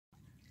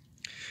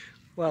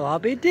Well, I'll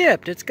be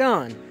dipped. It's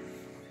gone.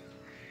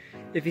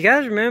 If you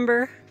guys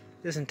remember,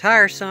 this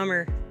entire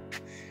summer,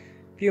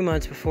 a few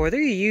months before, there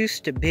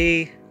used to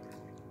be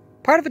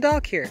part of a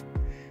dock here.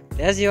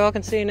 As you all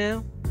can see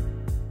now,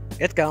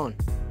 it's gone.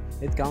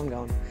 It's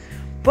gone.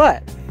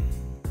 But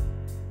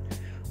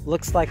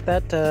looks like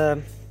that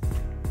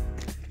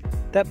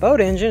that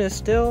boat engine is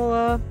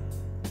still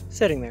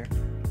sitting there.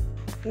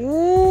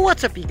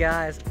 What's up, you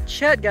guys?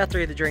 Chet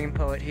Guthrie, the Dream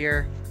Poet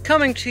here,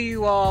 coming to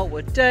you all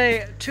with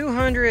day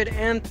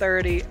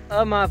 230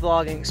 of my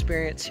vlogging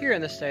experience here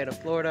in the state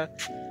of Florida.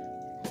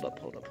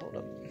 Hold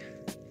up.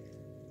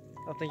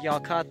 I don't think y'all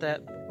caught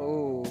that.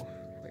 Oh,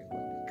 wait,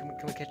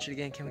 can we catch it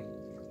again? Can we?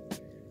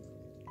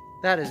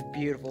 That is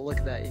beautiful. Look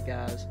at that, you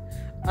guys.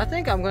 I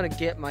think I'm gonna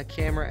get my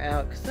camera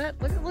out because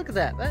look at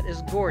that. That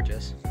is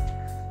gorgeous.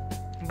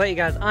 But you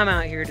guys, I'm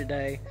out here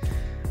today.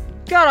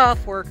 Got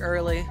off work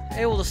early,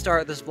 able to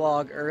start this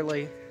vlog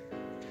early.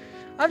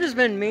 I've just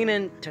been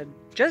meaning to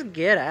just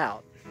get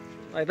out.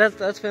 Like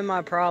that's been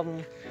my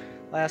problem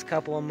last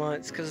couple of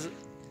months because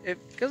I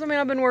mean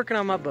I've been working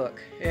on my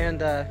book and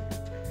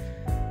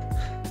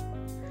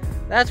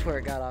that's where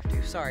it got off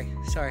to. Sorry.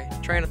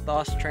 Train of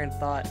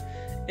thought.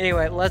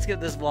 Anyway, let's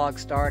get this vlog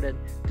started.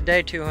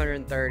 Day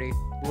 230.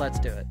 Let's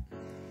do it.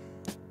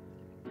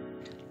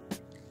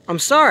 I'm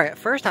sorry, at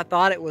first I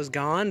thought it was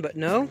gone, but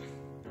no,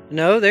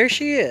 there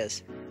she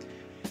is.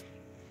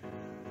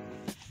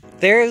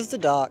 There is the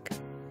dock.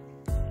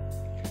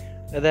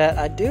 That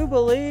I do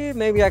believe,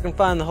 maybe I can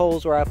find the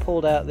holes where I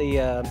pulled out the,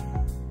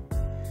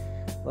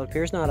 well, it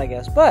appears not, I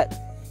guess, but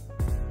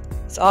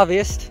it's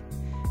obvious.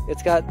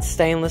 It's got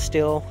stainless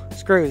steel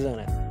screws in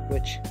it,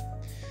 which,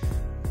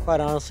 quite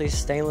honestly,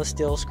 stainless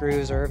steel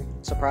screws are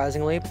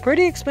surprisingly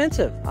pretty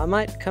expensive. I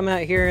might come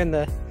out here in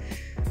the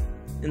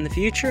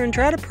future and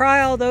try to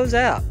pry all those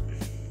out.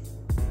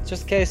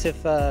 Just in case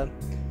if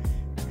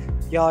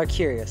y'all are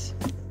curious.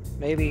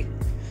 Maybe,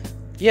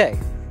 yay,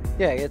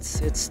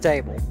 it's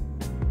stable.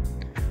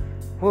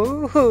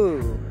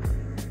 Woohoo!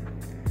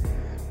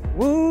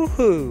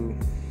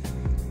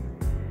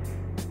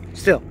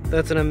 Still,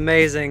 that's an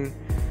amazing.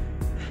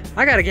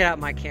 I gotta get out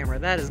my camera.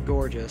 That is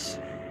gorgeous.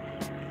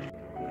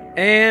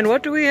 And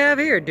what do we have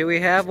here? Do we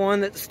have one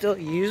that's still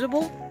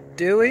usable?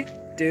 Do we?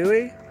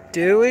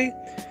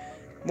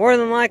 More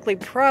than likely,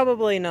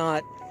 probably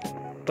not.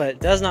 But it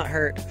does not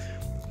hurt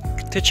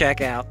to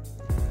check out.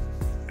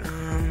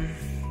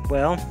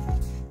 Well,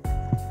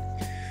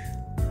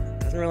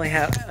 doesn't really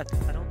have.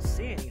 I don't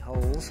see any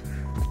holes.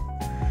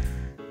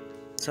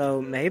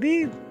 So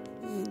maybe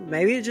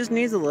it just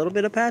needs a little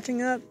bit of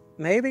patching up.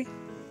 Maybe.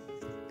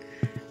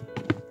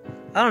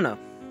 I don't know.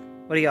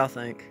 What do y'all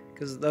think?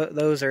 Because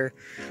those are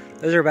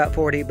about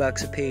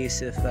 $40 a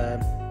piece if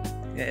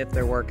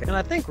they're working. And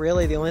I think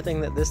really the only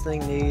thing that this thing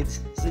needs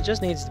is it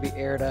just needs to be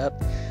aired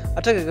up.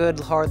 I took a good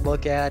hard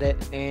look at it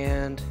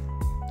and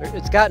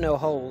it's got no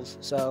holes,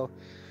 so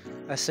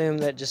I assume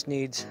that just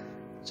needs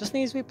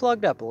to be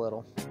plugged up a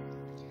little.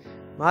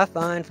 My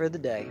find for the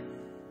day.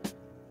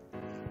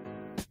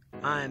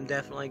 I am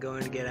definitely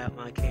going to get out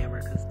my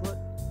camera because look,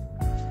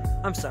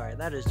 I'm sorry,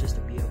 that is just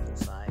a beautiful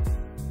sight.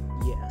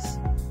 Yes.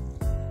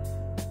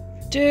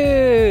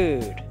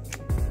 Dude!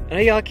 I know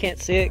y'all can't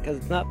see it because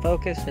it's not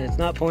focused and it's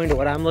not pointing to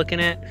what I'm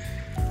looking at,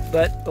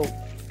 but, oh,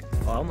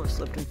 I almost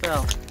slipped and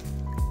fell.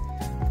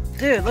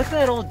 Dude, look at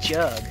that old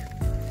jug.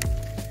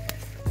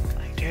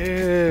 Like,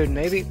 dude,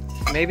 maybe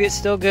it's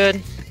still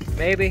good.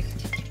 Maybe.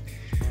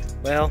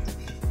 Well,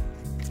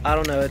 I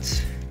don't know,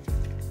 it's,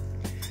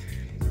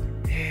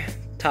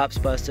 top's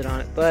busted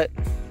on it, but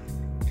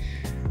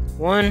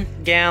 1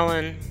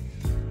 gallon,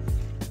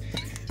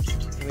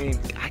 I mean,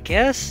 I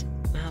guess,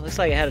 looks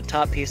like it had a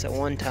top piece at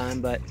one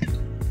time, but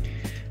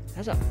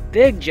that's a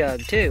big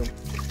jug too.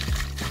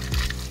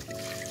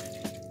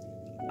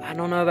 I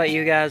don't know about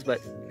you guys,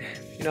 but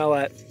you know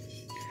what?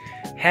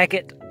 Heck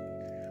it.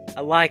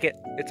 I like it.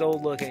 It's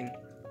old looking.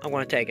 I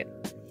want to take it.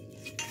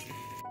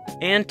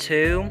 And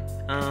 2,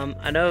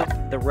 I know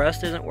the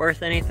rust isn't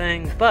worth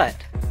anything, but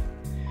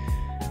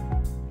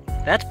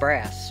that's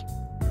brass.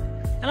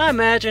 And I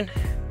imagine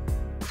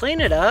clean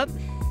it up,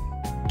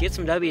 get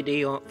some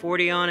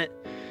WD-40 on it,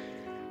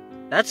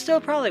 that'd still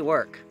probably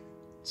work.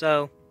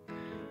 So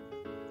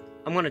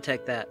I'm gonna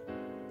take that.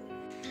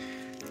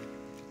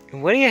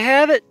 And what do you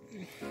have it?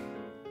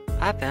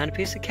 I found a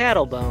piece of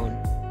cattle bone.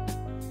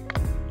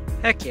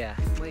 Heck yeah.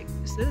 Wait,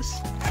 is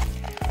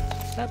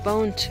that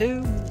bone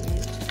too?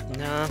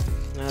 No,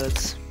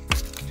 that's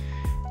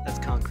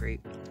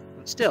concrete.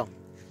 But still.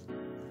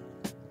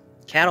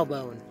 Cattle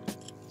bone.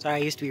 Sorry, I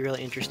used to be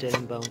really interested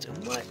in bones. And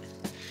what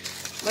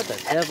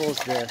the devil is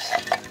this?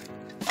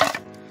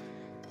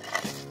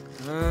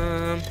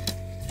 In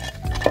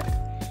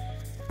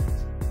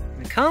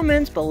the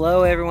comments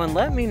below, everyone,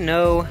 let me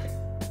know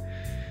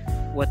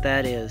what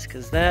that is,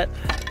 because that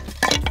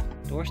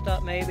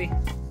doorstop maybe?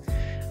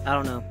 I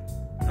don't know.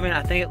 I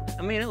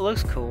mean, it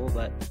looks cool,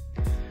 but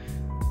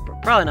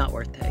probably not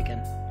worth taking.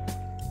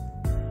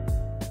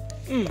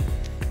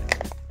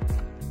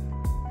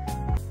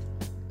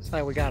 Looks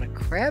like we got a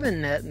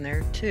crabbing net in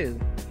there too.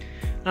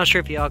 Not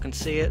sure if y'all can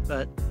see it,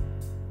 but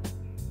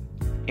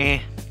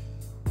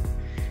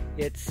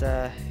it's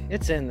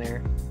in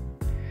there.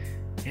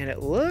 And it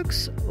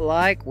looks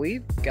like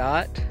we've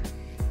got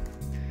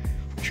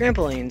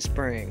trampoline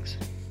springs.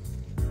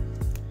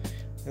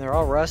 And they're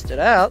all rusted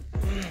out.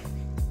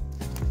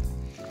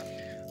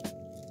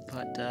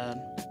 But,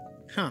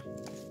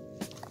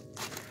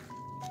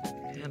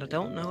 and I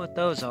don't know what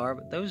those are,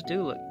 but those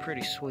do look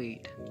pretty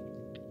sweet.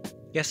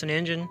 Guess an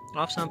engine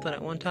off something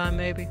at one time,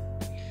 maybe?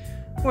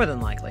 More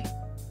than likely.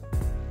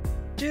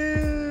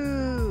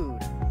 Dude!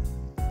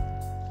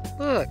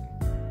 Look!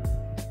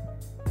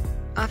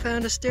 I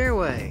found a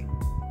stairway.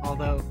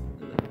 Although,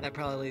 that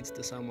probably leads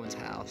to someone's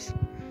house.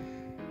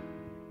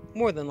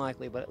 More than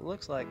likely, but it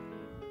looks like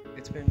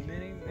it's been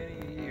many,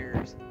 many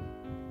years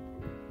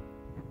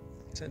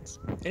since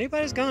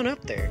anybody's gone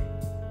up there.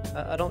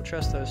 I don't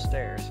trust those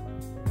stairs.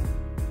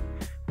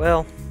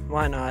 Well,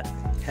 why not?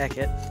 Heck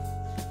it.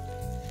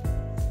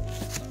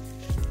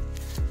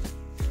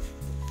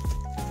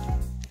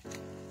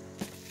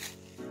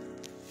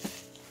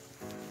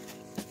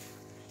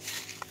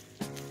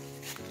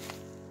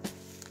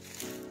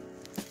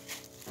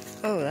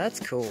 Oh, that's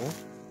cool.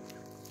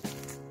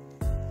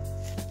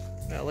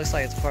 Well, it looks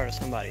like it's part of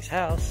somebody's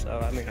house, so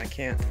I mean, I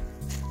can't go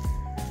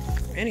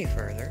any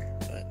further,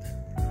 but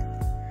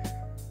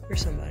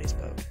here's somebody's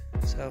boat.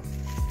 So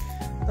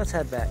let's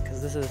head back,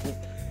 because this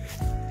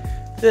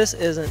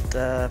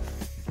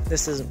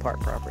isn't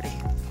park property.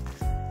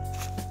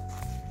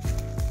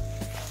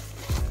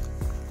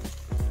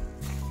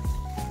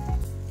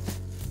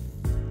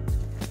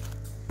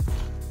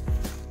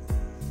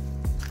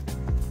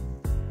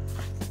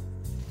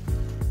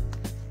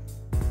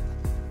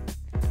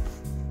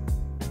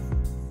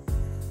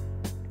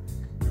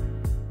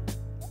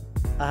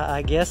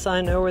 I guess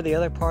I know where the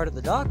other part of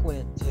the dock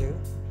went to,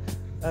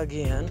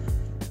 again.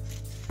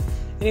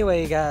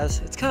 Anyway, you guys,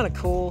 it's kind of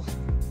cool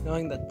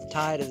knowing that the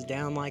tide is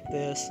down like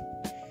this,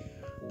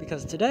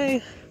 because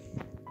today,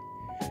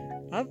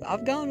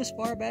 I've gone as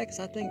far back as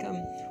I think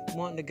I'm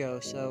wanting to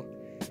go, so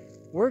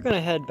we're going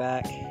to head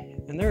back,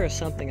 and there is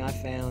something I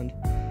found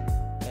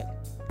that,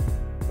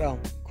 well,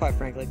 quite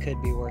frankly,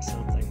 could be worth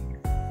something.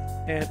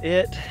 And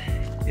it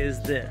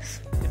is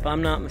this. If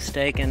I'm not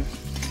mistaken,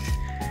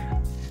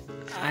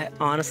 I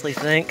honestly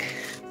think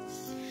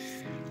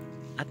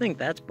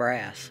that's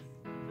brass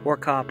or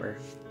copper.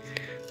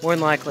 More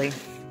than likely.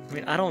 I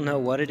mean, I don't know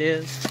what it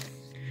is,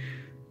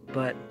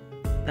 but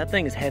that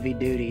thing is heavy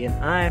duty,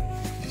 and I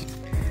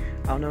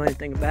don't know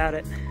anything about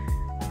it.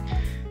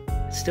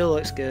 It still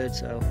looks good,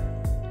 so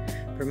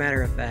for a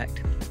matter of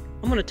fact,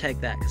 I'm gonna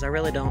take that because I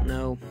really don't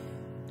know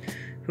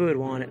who would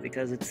want it,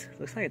 because it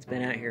looks like it's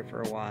been out here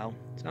for a while.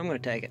 So I'm gonna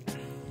take it.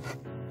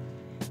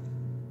 It's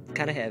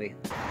kind of heavy.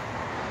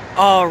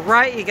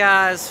 Alright, you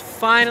guys,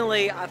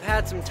 finally I've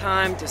had some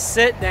time to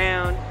sit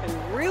down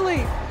and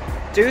really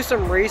do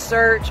some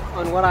research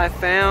on what I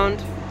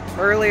found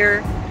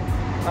earlier.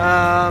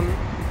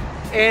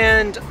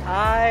 And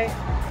I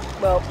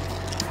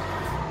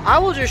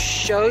will just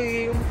show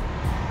you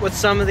what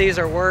some of these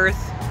are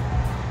worth.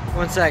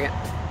 One second.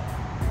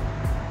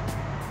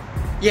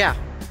 Yeah,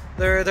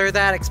 they're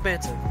that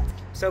expensive.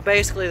 So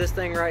basically this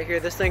thing right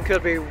here, this thing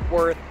could be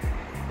worth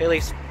at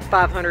least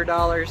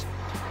 $500.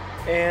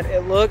 And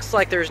it looks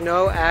like there's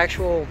no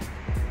actual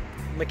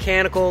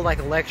mechanical, like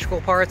electrical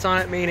parts on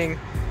it, meaning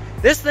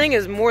this thing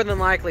is more than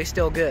likely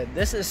still good.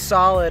 This is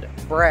solid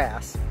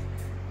brass.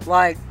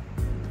 Like,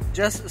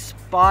 just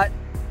spot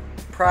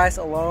price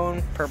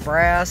alone for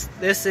brass,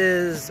 this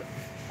is,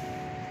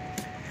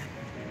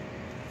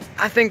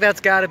 I think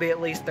that's got to be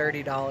at least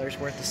 $30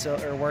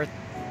 worth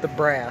the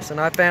brass. And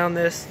I found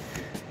this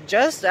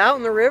just out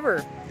in the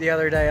river the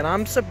other day, and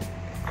I'm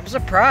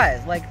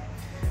surprised. Like,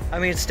 I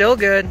mean, it's still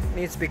good.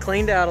 Needs to be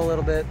cleaned out a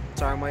little bit.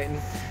 Sorry, I'm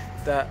waiting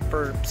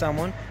for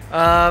someone.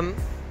 I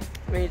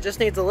mean, it just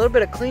needs a little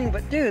bit of cleaning.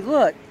 But dude,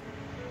 look.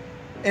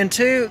 And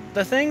two,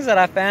 the things that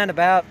I found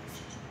about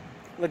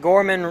the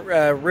Gorman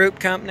Roop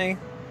Company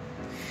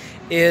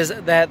is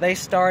that they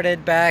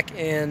started back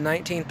in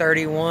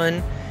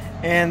 1931.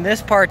 And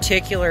this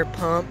particular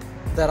pump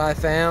that I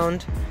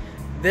found,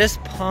 this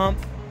pump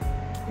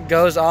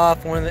goes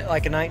off one of the,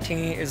 like a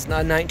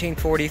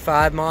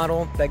 1945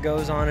 model that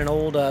goes on an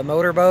old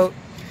motorboat.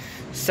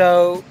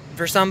 So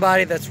for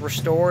somebody that's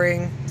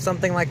restoring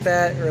something like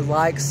that or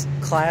likes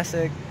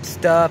classic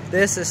stuff,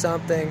 this is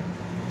something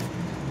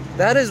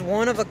that is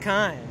one of a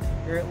kind,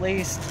 or at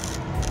least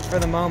for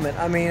the moment.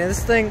 I mean,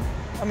 this thing,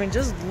 I mean,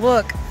 just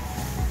look.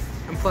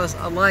 And plus,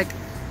 I like,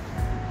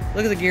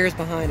 look at the gears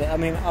behind it. I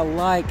mean,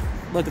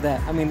 look at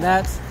that. I mean,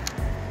 this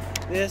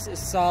is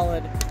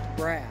solid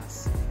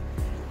brass.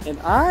 And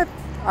I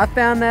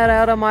found that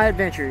out on my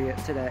adventure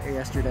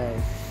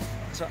yesterday.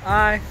 So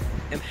I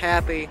am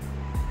happy.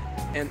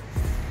 And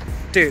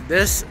dude,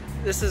 this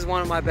is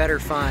one of my better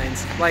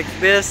finds. Like,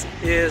 this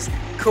is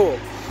cool.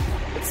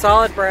 It's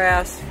solid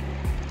brass.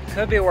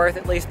 Could be worth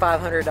at least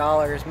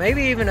 $500,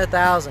 maybe even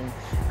 $1,000.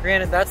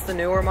 Granted, that's the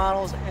newer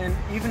models. And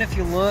even if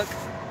you look,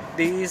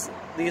 these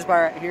by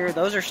right here,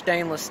 those are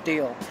stainless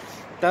steel.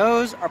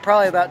 Those are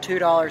probably about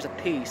 $2 a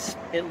piece,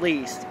 at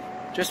least,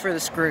 just for the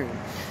screw.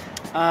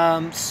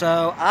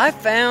 So I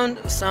found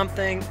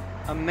something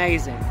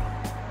amazing.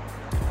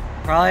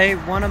 Probably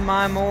one of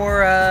my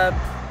more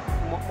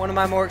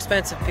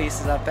expensive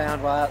pieces I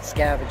found while out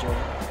scavenging.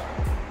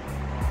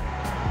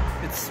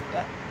 It's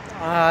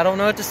I don't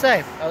know what to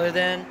say other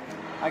than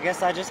I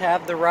guess I just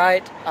have the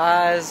right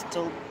eyes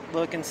to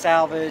look and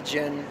salvage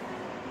and.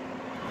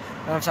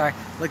 Oh, I'm sorry.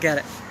 Look at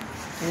it.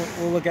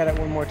 We'll look at it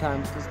one more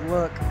time. Just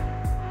look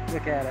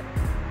at it.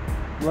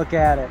 Look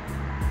at it.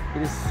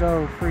 It is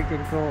so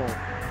freaking cool.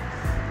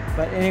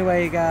 But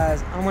anyway,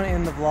 guys, I'm going to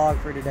end the vlog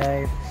for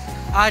today.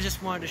 I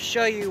just wanted to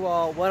show you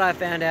all what I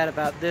found out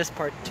about this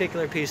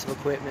particular piece of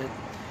equipment.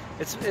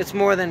 It's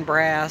more than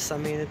brass. I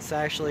mean, it's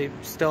actually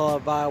still a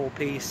viable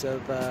piece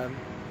of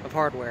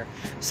hardware.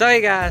 So,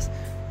 you guys,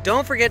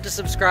 don't forget to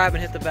subscribe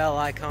and hit the bell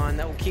icon.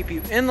 That will keep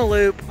you in the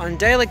loop on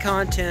daily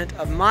content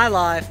of my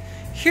life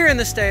here in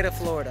the state of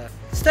Florida.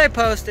 Stay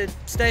posted,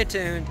 stay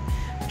tuned,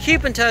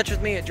 keep in touch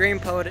with me at Dream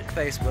Poet at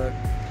Facebook,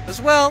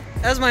 as well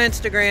as my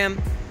Instagram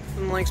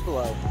and the links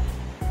below.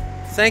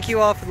 Thank you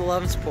all for the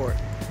love and support.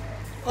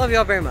 Love you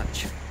all very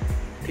much.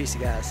 Peace,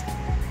 you guys.